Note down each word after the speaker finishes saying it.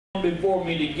before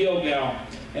me to Gilgal,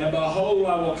 and behold,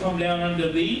 I will come down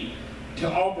unto thee to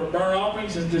offer burnt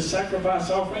offerings and to sacrifice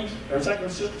offerings, or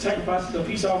sacrifices of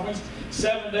peace offerings.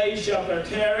 7 days shalt thou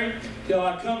tarry till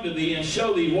I come to thee and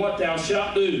show thee what thou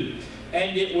shalt do.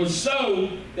 And it was so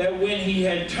that when he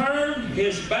had turned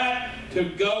his back to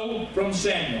go from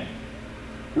Samuel,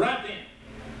 right then,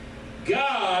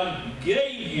 God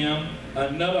gave him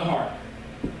another heart.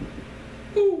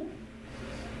 Ooh.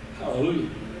 Hallelujah.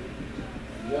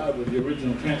 God was the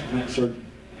original transplant surgeon.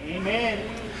 Amen.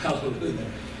 Hallelujah.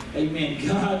 Amen.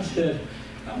 God said,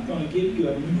 I'm going to give you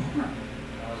a new heart.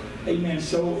 Amen.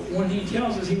 So when he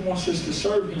tells us he wants us to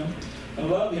serve him and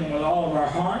love him with all of our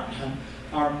heart,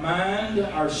 our mind,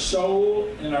 our soul,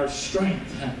 and our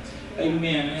strength.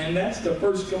 Amen. And that's the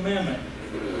first commandment.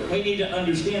 We need to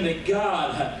understand that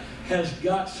God has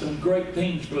got some great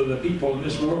things for the people in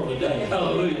this world today.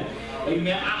 Hallelujah.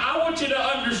 Amen. I want you to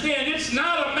understand it's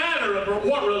not a matter of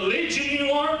what religion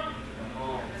you are.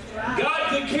 God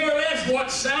could care less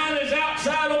what sign is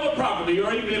outside of a property,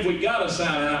 or even if we got a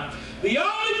sign or not. The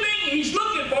only thing he's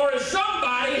looking for is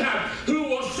somebody who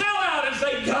will sell out and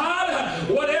say, God,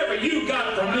 whatever you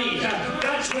got for me,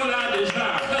 that's what I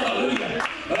desire. Hallelujah.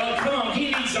 Come on,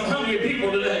 he needs some hungry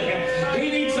people today. He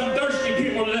needs some thirsty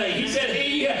people today. He said,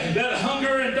 he that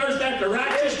hunger and thirst after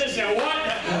righteousness and what?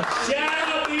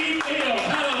 Shall be filled.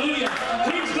 Hallelujah.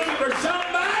 He's looking for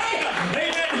somebody,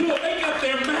 amen, who will make up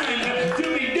their mind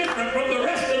to be different from the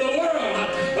rest of the world.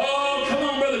 Oh, come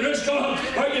on, Brother Driscoll.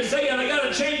 Are you saying I got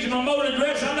to change my mode of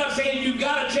dress? I'm not saying you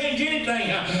got to change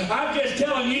anything. I'm just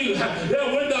telling you that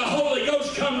when the Holy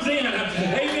Ghost comes in,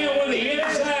 amen, when the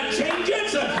inside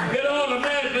changes, it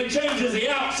automatically changes the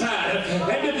outside.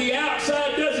 And if the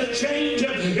outside doesn't change,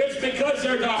 it's because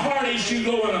there's a heart issue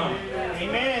going on.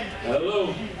 Amen.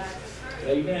 Hello.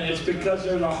 Amen. It's because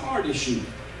there's a heart issue.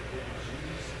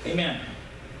 Amen.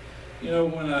 You know,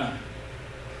 when a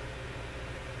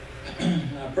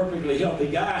perfectly healthy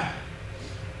guy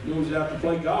goes out to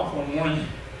play golf one morning,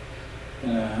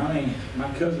 I mean,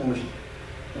 my cousin was one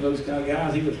of those kind of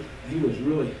guys. He was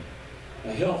really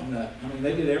a health nut. I mean,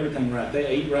 they did everything right. They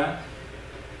ate right.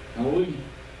 Hallelujah.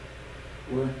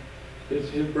 Where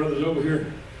his brother's over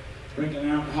here drinking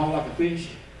alcohol like a fish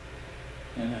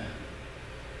and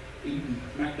eating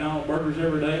McDonald's burgers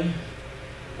every day,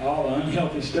 all the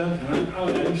unhealthy stuff. And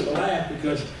I used to laugh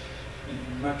because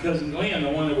my cousin Glenn, the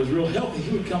one that was real healthy,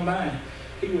 he would come by and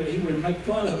he would make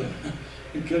fun of him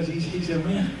because he said,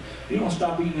 man, you don't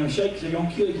stop eating them shakes, they're going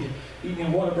to kill you. Eating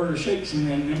them Whataburger shakes and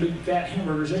them big fat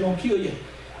hamburgers, they're going to kill you.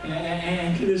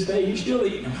 And to this day, he's still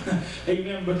eating them.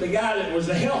 Amen. But the guy that was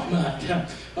the health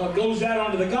nut goes out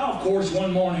onto the golf course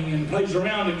one morning and plays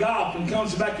around the golf and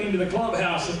comes back into the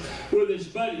clubhouse with his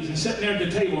buddies and sitting there at the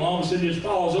table, and all of a sudden just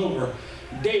falls over,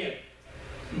 dead.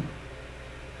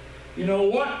 You know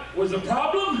what was the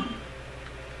problem?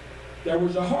 There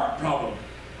was a heart problem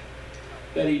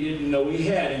that he didn't know he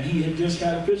had, and he had just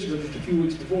had a physical just a few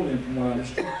weeks before then, from what I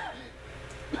understood.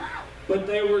 But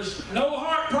there was no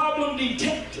heart problem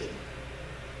detected.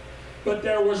 But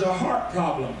there was a heart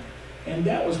problem, and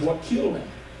that was what killed him.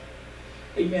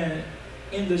 Amen.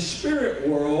 In the spirit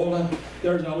world,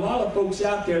 there's a lot of folks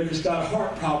out there that's got a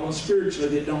heart problem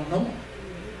spiritually that don't know.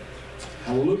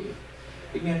 Hallelujah.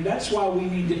 Amen. That's why we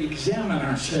need to examine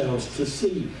ourselves to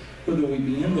see whether we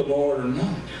be in the Lord or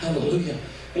not. Hallelujah.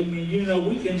 Amen. You know,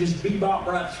 we can just bebop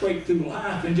right straight through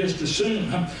life and just assume,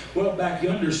 well, back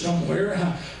yonder somewhere,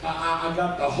 I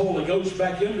got the Holy Ghost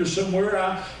back yonder somewhere.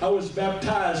 I was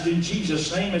baptized in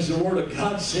Jesus' name, as the Word of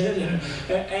God said,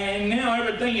 and now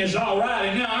everything is all right,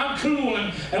 and now I'm cool,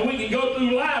 and we can go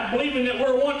through life believing that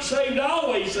we're once saved,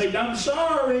 always saved. I'm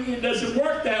sorry, it doesn't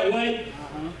work that way.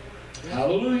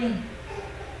 Hallelujah.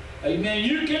 Amen.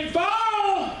 You can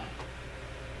fall.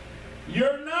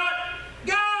 You're not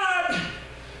God.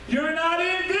 You're not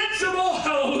invincible.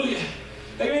 Hallelujah.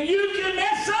 Amen. You can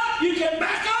mess up. You can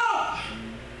back off.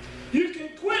 You can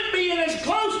quit being as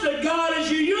close to God as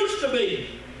you used to be.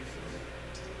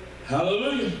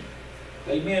 Hallelujah.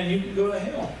 Amen. You can go to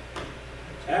hell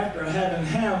after having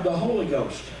had the Holy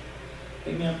Ghost.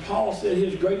 Amen. Paul said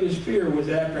his greatest fear was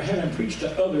that after having preached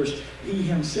to others, he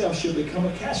himself should become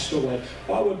a castaway.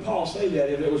 Why would Paul say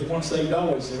that if it was once saved,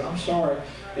 always saved? I'm sorry.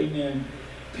 Amen.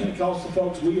 Pentecostal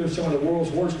folks, we are some of the world's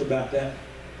worst about that.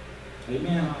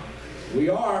 Amen. We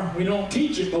are. We don't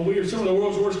teach it, but we are some of the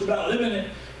world's worst about living it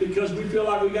because we feel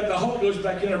like we got the Holy Ghost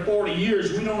back in our 40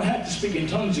 years. We don't have to speak in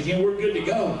tongues again. We're good to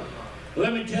go.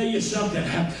 Let me tell you something.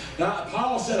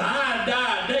 Paul said, I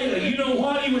die daily. You know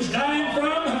what he was dying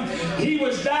from? He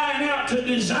was dying out to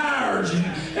desires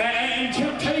and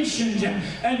temptations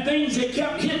and things that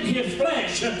kept hitting his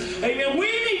flesh. Amen.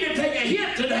 We need to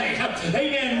hit today.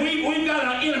 Amen. We've got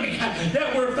an enemy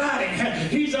that we're fighting.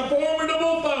 He's a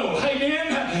formidable foe. Amen.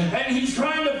 And he's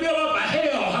trying to fill up a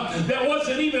hell that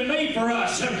wasn't even made for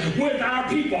us with our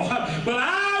people. But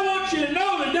I want you to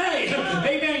know today,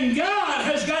 amen, God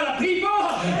has got a people,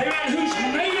 amen, who's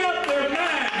made up their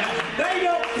mind. They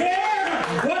don't care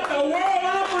what the world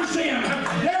offers them.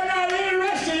 They're not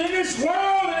interested in this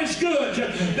world and it's good.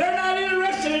 They're not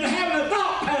interested in having a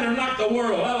thought pattern like the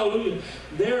world. Hallelujah.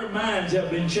 Their minds have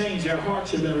been changed. Their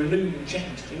hearts have been renewed and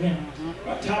changed. Amen.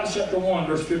 Right, Titus chapter 1,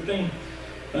 verse 15.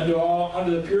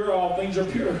 Unto the pure, all things are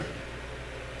pure.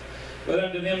 But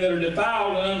unto them that are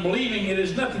defiled and unbelieving, it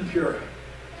is nothing pure.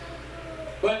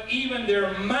 But even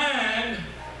their mind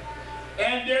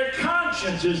and their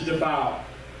conscience is defiled.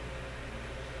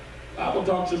 The Bible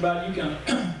talks about you can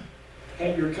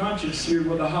have your conscience seared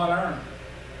with a hot iron.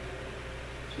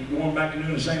 So you're going back and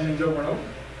doing the same things over and over.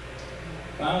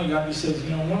 Finally, God just says,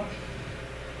 you know what?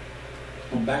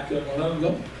 I'm back up and let them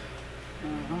go.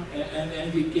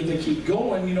 And if they keep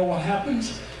going, you know what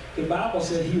happens? The Bible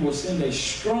said He will send a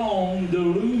strong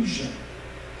delusion.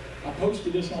 I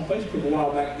posted this on Facebook a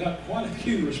while back and got quite a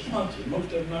few responses. Most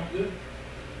of them not good.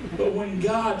 But when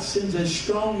God sends a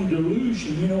strong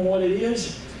delusion, you know what it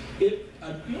is? You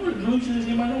know what a delusion is?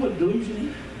 Anybody know what a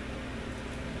delusion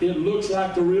is? It looks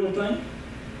like the real thing.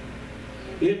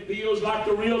 It feels like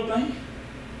the real thing.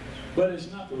 But it's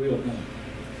not the real thing.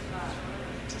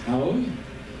 Hallelujah.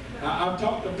 I've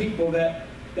talked to people that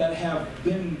have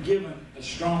been given a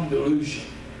strong delusion.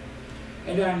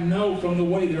 And I know from the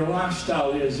way their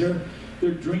lifestyle is, they're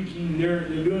drinking, they're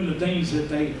doing the things that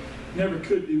they never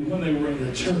could do when they were in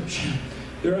the church.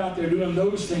 They're out there doing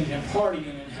those things and partying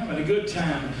and having a good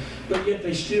time. But yet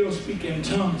they still speak in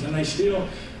tongues, and they still,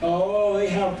 they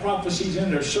have prophecies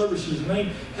in their services, and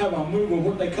they have a move of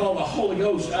what they call the Holy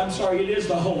Ghost. I'm sorry, it is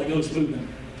the Holy Ghost movement.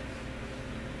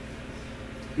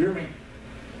 Hear me?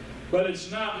 But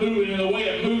it's not moving in the way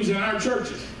it moves in our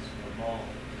churches.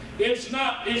 It's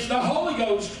the Holy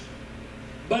Ghost,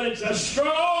 but it's a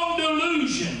strong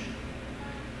delusion.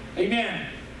 Amen.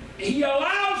 He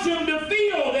allows them to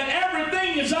feel that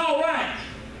everything is all right.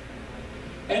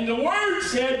 And the Word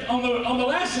said on the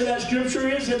last of that scripture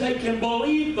is that they can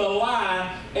believe the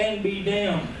lie and be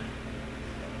damned.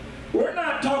 We're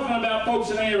not talking about folks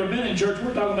that ain't ever been in church.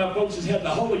 We're talking about folks that have the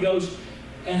Holy Ghost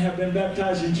and have been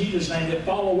baptized in Jesus' name that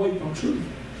fall away from truth.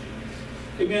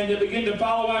 Amen. They begin to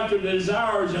follow after the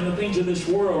desires and the things of this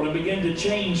world and begin to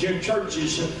change their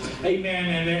churches,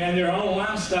 amen, and their own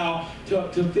lifestyle to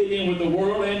fit in with the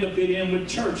world and to fit in with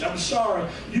church. I'm sorry.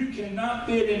 You cannot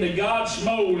fit into God's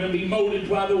mold and be molded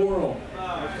by the world.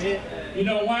 You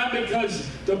know why? Because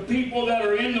the people that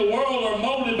are in the world are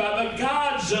molded by the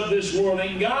gods of this world,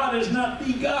 and God is not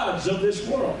the gods of this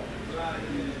world.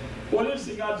 What is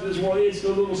the gods of this world? It's the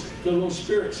little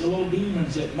spirits, the little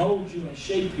demons that mold you and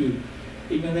shape you.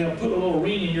 Even they'll put a little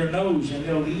ring in your nose and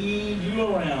they'll lead you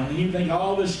around. And you think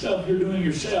all this stuff you're doing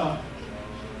yourself,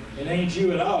 it ain't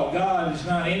you at all. God is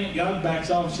not in it. God backs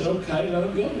off and says, okay, let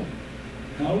him go.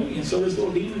 Hallelujah. And so this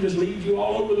little demon just leads you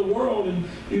all over the world and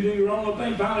you do your own little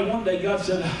thing. Finally, one day God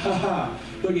said,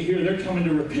 look at here, they're coming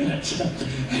to repentance.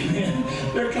 Amen.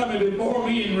 They're coming before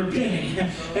me and repenting.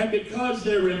 And because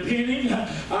they're repenting,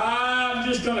 I'm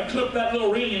just going to clip that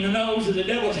little ring in the nose that the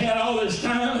devil's had all this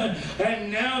time.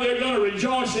 And now they're going to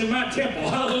rejoice in my temple.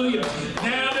 Hallelujah.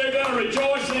 Now they're going to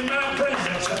rejoice in my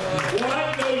presence.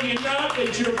 What? Know you not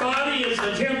that your body is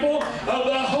the temple of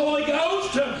the Holy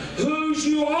Ghost, whose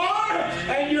you are,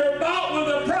 and you're bought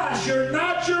with a price. You're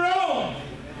not your own.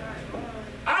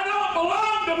 I don't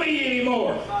belong to me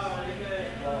anymore.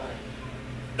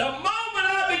 The moment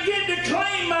I begin to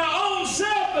claim my own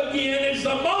self again is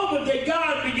the moment that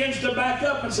God begins to back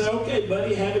up and say, okay,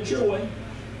 buddy, have it your way.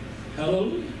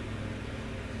 Hallelujah.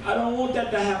 I don't want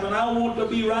that to happen. I want to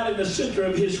be right in the center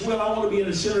of His will. I want to be in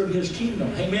the center of His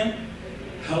kingdom. Amen?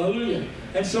 Hallelujah.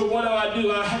 And so what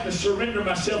do? I have to surrender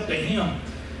myself to Him.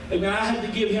 Amen. I have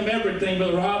to give Him everything,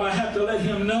 Brother Rob. I have to let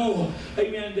Him know,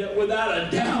 amen, that without a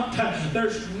doubt,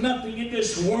 there's nothing in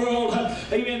this world,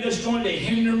 amen, that's going to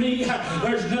hinder me.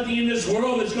 There's nothing in this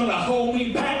world that's going to hold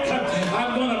me back.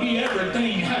 I'm going to be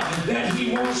everything that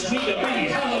He wants me to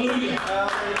be. Hallelujah.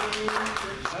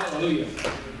 Hallelujah.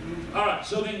 All right,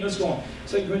 so then let's go on.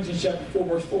 2 Corinthians chapter 4,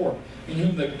 verse 4. In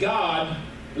whom the God,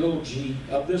 little g,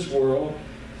 of this world,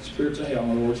 spirits of hell,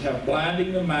 in other words, have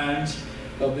blinding the minds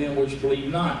of them which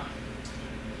believe not.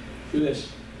 Do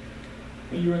this.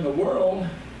 When you're in the world,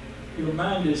 your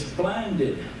mind is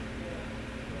blinded.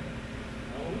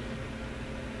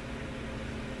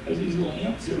 There's these little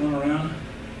imps that run around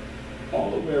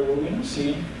all over where we don't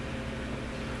see them.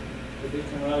 But they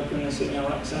come right up and sit down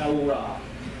right beside old Rob.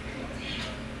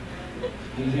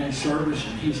 He's in service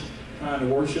and he's trying to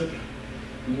worship.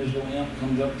 And this little imp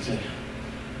comes up and says,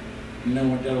 you know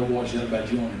what that old boy said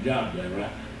about you on the job today,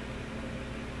 right?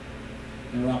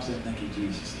 And Rob said, thank you,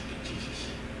 Jesus. Thank you, Jesus.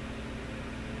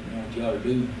 You know what you ought to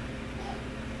do?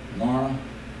 Tomorrow,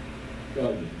 you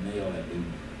ought to just nail that dude.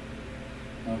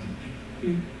 I was like, thank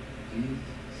you,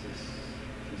 Jesus.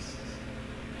 Jesus.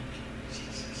 Thank you,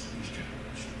 Jesus. He's trying to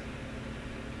worship.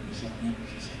 And this little imp,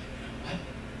 she said, what?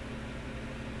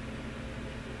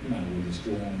 You might as well just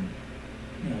go on.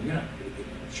 You know, you're not going to get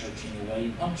to church anyway.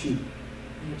 Why don't you,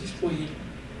 just go ahead and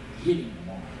hit him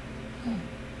tomorrow.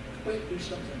 Go ahead and do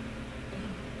something.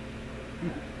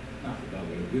 Not that I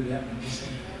would do that, I'm just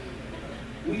saying.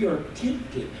 We are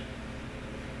tempted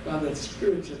by the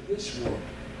spirits of this world.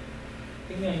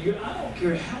 Amen. I don't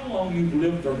care how long you've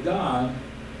lived for God.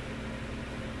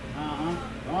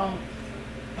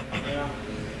 Yeah.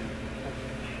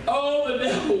 Oh, the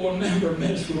devil will never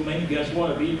mess with me. Guess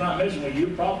what? If he's not messing with you,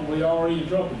 you're probably already in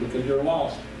trouble because you're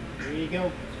lost. There you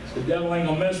go. The devil ain't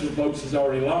going to mess with folks that's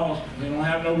already lost. He don't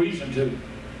have no reason to.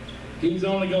 He's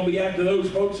only going to be after those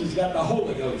folks that's got the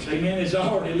Holy Ghost. Amen. It's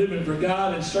already living for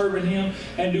God and serving Him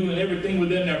and doing everything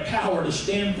within their power to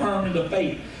stand firm in the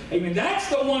faith. Amen. That's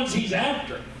the ones He's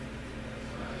after.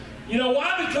 You know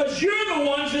why? Because you're the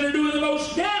ones that are doing the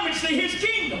most damage to His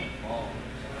kingdom.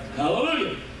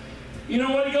 Hallelujah. You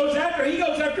know what He goes after? He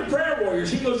goes after prayer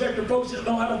warriors. He goes after folks that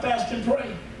know how to fast and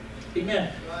pray.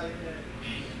 Amen.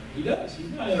 He does. He's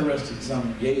not interested in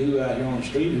some yahoo out here on the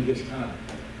street who just kind of,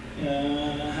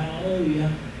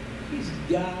 hallelujah. He's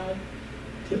God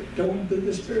tiptoeing through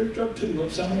the spiritual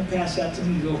tulips. I'm going to pass out some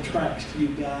of these little tracts to you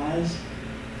guys.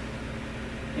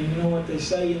 And you know what they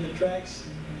say in the tracts?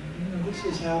 You know, this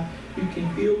is how you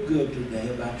can feel good today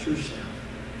about yourself.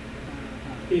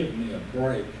 Give me a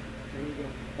break.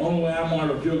 Only way I'm going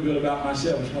to feel good about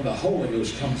myself is when the Holy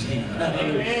Ghost comes in.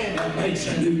 That makes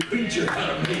a new creature out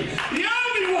of me. The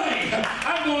only way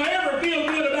I'm going to ever feel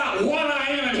good about what I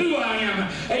am and who I am,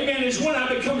 amen, is when I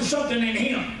become something in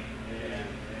Him.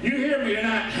 You hear me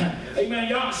tonight? Amen.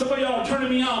 Y'all, some of y'all are turning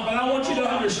me off, but I want you to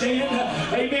understand,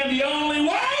 amen, the only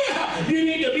way you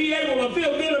need to be able to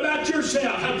feel good about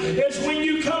yourself is when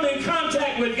you come in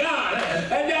contact with God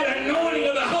and that anointing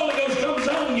of the Holy Ghost comes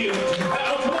on you.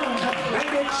 Come on. And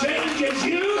it changes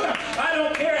you. I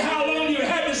don't care how long you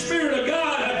had the Spirit of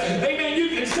God. Amen. You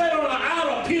can sit on an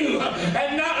aisle pew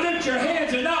and not lift your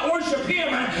hands and not worship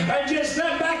Him and just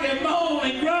sit back and moan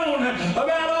and groan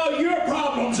about all your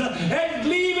problems and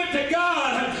leave it to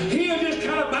God. He'll just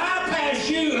kind of bypass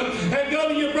you and go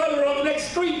to your brother on the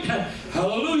next street.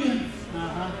 Hallelujah.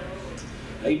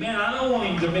 Amen. I don't want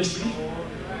Him to miss me.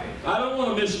 I don't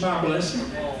want to miss my blessing.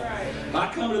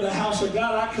 I come to the house of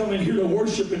God. I come in here to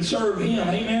worship and serve Him.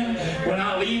 Amen. When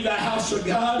I leave the house of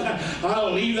God, I'll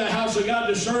leave the house of God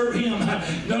to serve Him.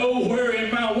 Nowhere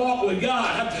in my walk with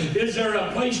God is there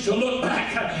a place to look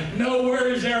back. Nowhere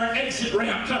is there an exit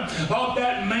ramp off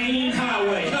that main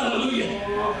highway. Hallelujah.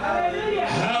 Hallelujah.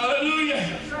 Hallelujah.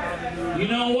 You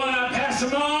know what? I pass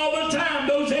them all the time,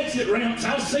 those exit ramps.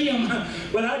 I see them,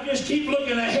 but I just keep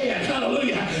looking ahead.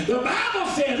 Hallelujah. The Bible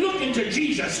says, look into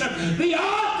Jesus, the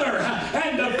author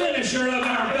and the finisher of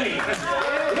our faith.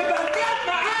 If I got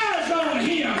my eyes on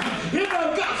Him, if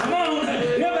I got, come on,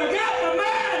 if I got my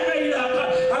mind made up,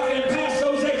 I can pass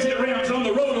those exit ramps on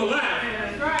the road of life.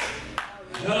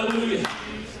 Hallelujah.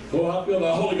 Oh, I feel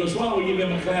the Holy Ghost. Why don't we give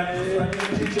Him a clap?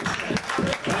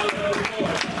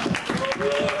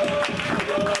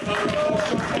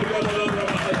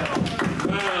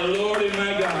 My Lord and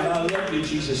my God, I love you,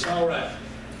 Jesus. All right.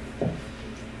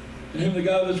 In whom the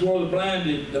God of this world has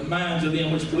blinded the minds of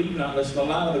them which believe not, lest the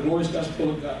light of the glorious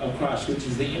gospel of Christ, which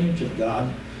is the image of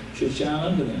God, should shine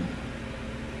unto them.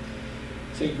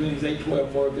 2 Corinthians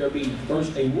 8:12, for if there be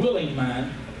first a willing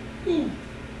mind, I mean,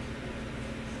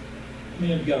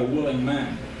 if you've got a willing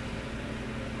mind,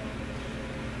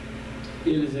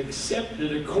 it is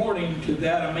accepted according to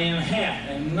that a man hath,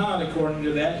 and not according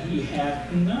to that he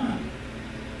hath not.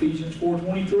 Ephesians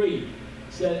 4:23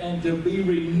 said, and to be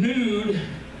renewed,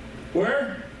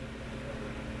 where?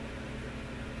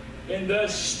 In the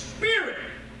spirit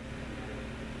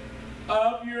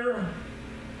of your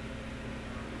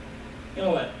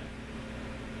intellect.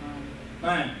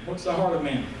 Mind. What's the heart of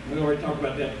man? We already talked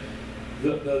about that.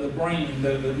 The brain,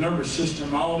 the nervous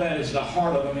system, all that is the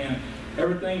heart of a man.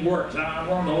 Everything works. I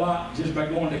learned a lot just by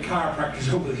going to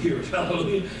chiropractors over the years.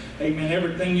 Hallelujah. Amen.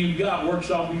 Everything you've got works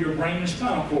off of your brain and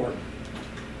spinal cord.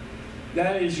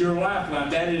 That is your lifeline.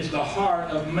 That is the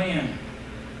heart of man.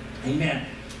 Amen.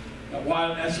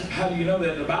 Now, how do you know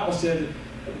that? The Bible said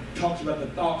talks about the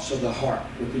thoughts of the heart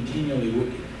were continually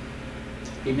wicked.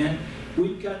 Amen.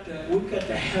 We've got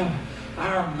to have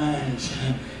our minds,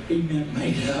 amen,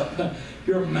 made up.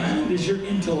 Your mind is your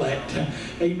intellect.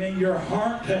 Amen. Your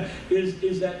heart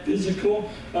is that physical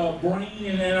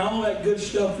brain and all that good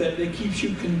stuff that keeps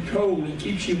you controlled and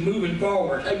keeps you moving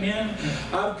forward. Amen.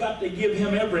 I've got to give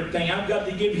him everything. I've got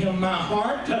to give him my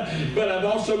heart, but I've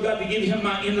also got to give him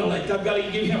my intellect. I've got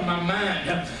to give him my mind.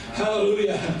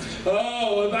 Hallelujah.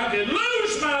 Oh, if I could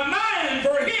lose my mind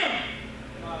for him.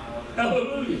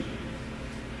 Hallelujah.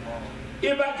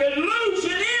 If I could lose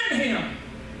it in him.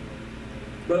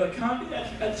 Brother Condi,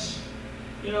 that's,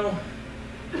 you know,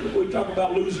 we talk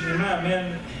about losing your mind,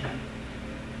 man.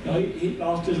 You know, he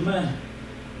lost his mind.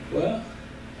 Well,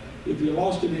 if you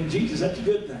lost it in Jesus, that's a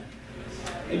good thing.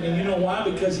 Amen. You know why?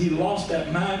 Because he lost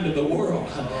that mind of the world.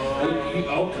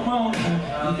 Oh, come on.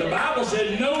 The Bible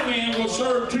said no man will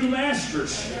serve two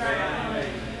masters.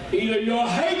 Either you'll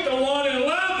hate the one and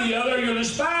love the other, or you'll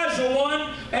despise the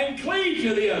one and cleave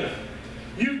to the other.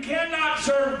 You cannot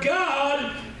serve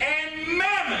God and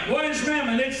mammon. What is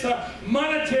mammon? It's the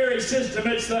monetary system.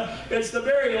 It's the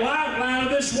very lifeline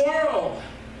of this world.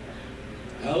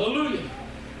 Hallelujah.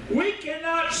 We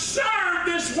cannot serve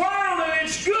this world and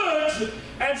its goods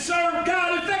and serve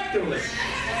God effectively.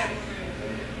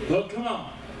 Look, come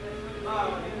on.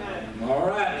 All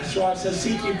right. That's why it says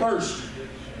seek ye first.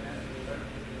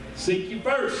 Seek ye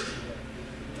first.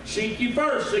 Seek ye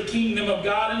first the kingdom of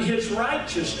God and his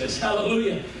righteousness.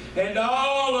 Hallelujah. And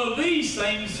all of these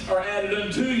things are added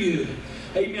unto you.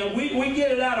 Amen. We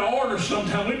get it out of order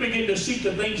sometimes. We begin to seek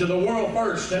the things of the world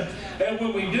first. And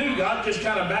when we do, God just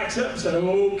kind of backs up and says,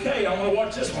 okay, I want to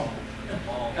watch this one.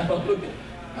 Hallelujah.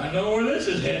 I know where this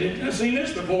is headed. I've seen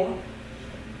this before.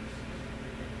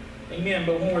 Amen.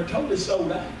 But when we're totally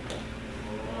sold out.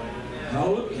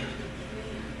 Hallelujah.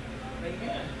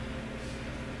 Amen.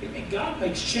 Amen. God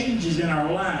makes changes in our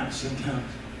lives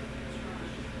sometimes.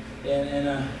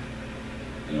 And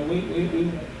you know,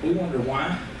 we wonder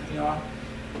why. You know,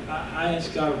 I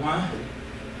asked God why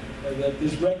that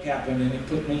this wreck happened, and it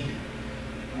put me,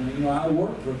 you know, out of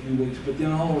work for a few weeks. But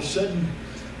then all of a sudden,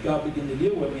 God began to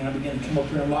deal with me, and I began to come up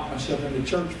here and lock myself in the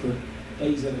church for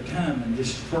days at a time and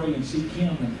just pray and seek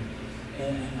Him.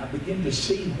 And I begin to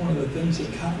see one of the things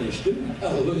that God is doing.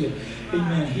 Hallelujah.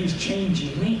 Amen. He's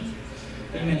changing me.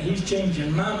 Amen. He's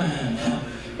changing my mind.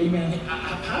 Amen.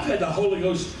 I've had the Holy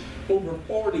Ghost over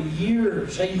 40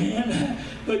 years, amen,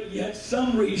 but yet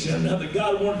some reason or another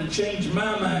God wanted to change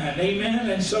my mind, amen,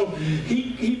 and so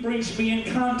he brings me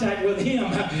in contact with Him.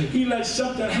 He lets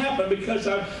something happen because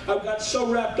I've got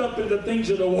so wrapped up in the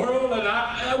things of the world, and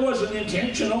I wasn't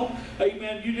intentional,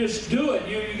 amen. You just do it.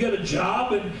 You get a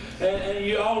job, and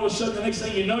you all of a sudden, the next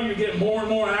thing you know, you're getting more and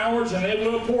more hours, and they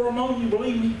will pour them on you,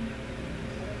 believe me.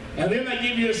 And then they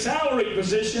give you a salary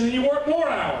position, and you work more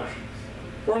hours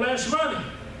for less money.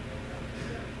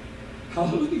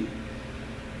 Hallelujah.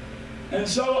 And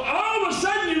so all of a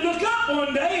sudden you look up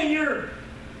one day and you're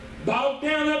bogged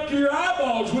down up to your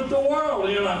eyeballs with the world.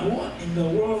 And you're like, what in the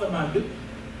world am I doing?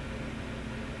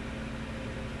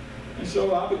 And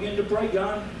so I began to pray,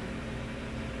 God,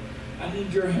 I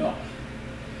need your help.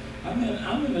 I'm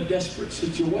in a desperate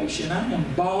situation. I am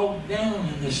bogged down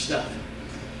in this stuff.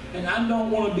 And I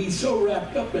don't want to be so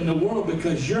wrapped up in the world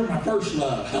because you're my first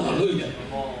love. Hallelujah.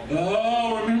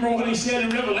 Oh, remember what he said in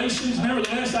Revelations?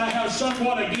 Nevertheless, I have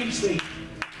somewhat against thee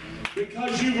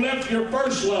because you've left your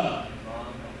first love.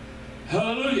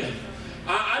 Hallelujah.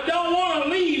 I don't want to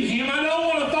leave Him. I don't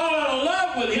want to fall out of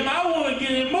love with Him. I want to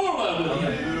get in more love with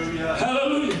Him.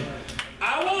 Hallelujah.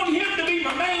 I want Him to be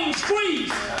my main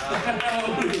squeeze.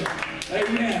 Hallelujah.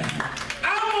 Amen.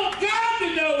 I want God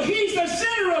to know He's the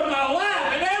center of my life.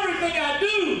 I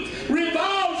do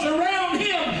revolves around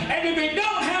Him, and if it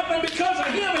don't happen because of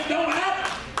Him, it don't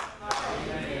happen.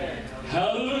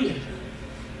 Hallelujah.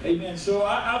 Amen. So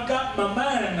I've got my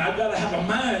mind. I've got to have a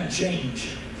mind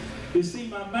change. You see,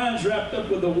 my mind's wrapped up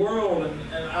with the world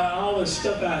and all this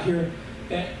stuff out here,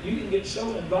 and you can get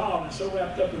so involved and so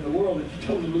wrapped up in the world that you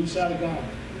totally lose sight of God.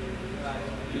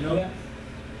 You know that?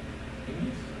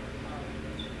 Amen.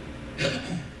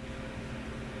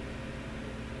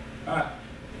 All right.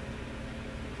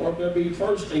 For if there be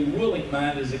first a willing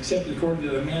mind is accepted according to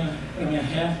the man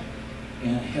hath,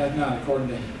 and hath not according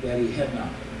to that he hath not.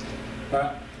 All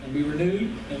right? And be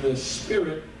renewed in the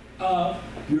spirit of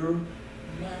your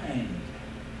mind.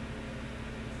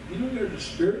 You know there's a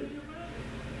spirit in your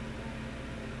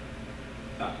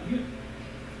mind?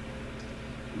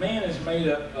 Man is made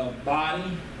up of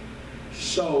body,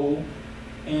 soul,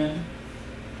 and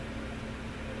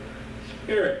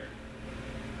spirit.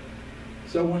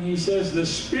 So when he says the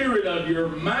spirit of your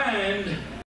mind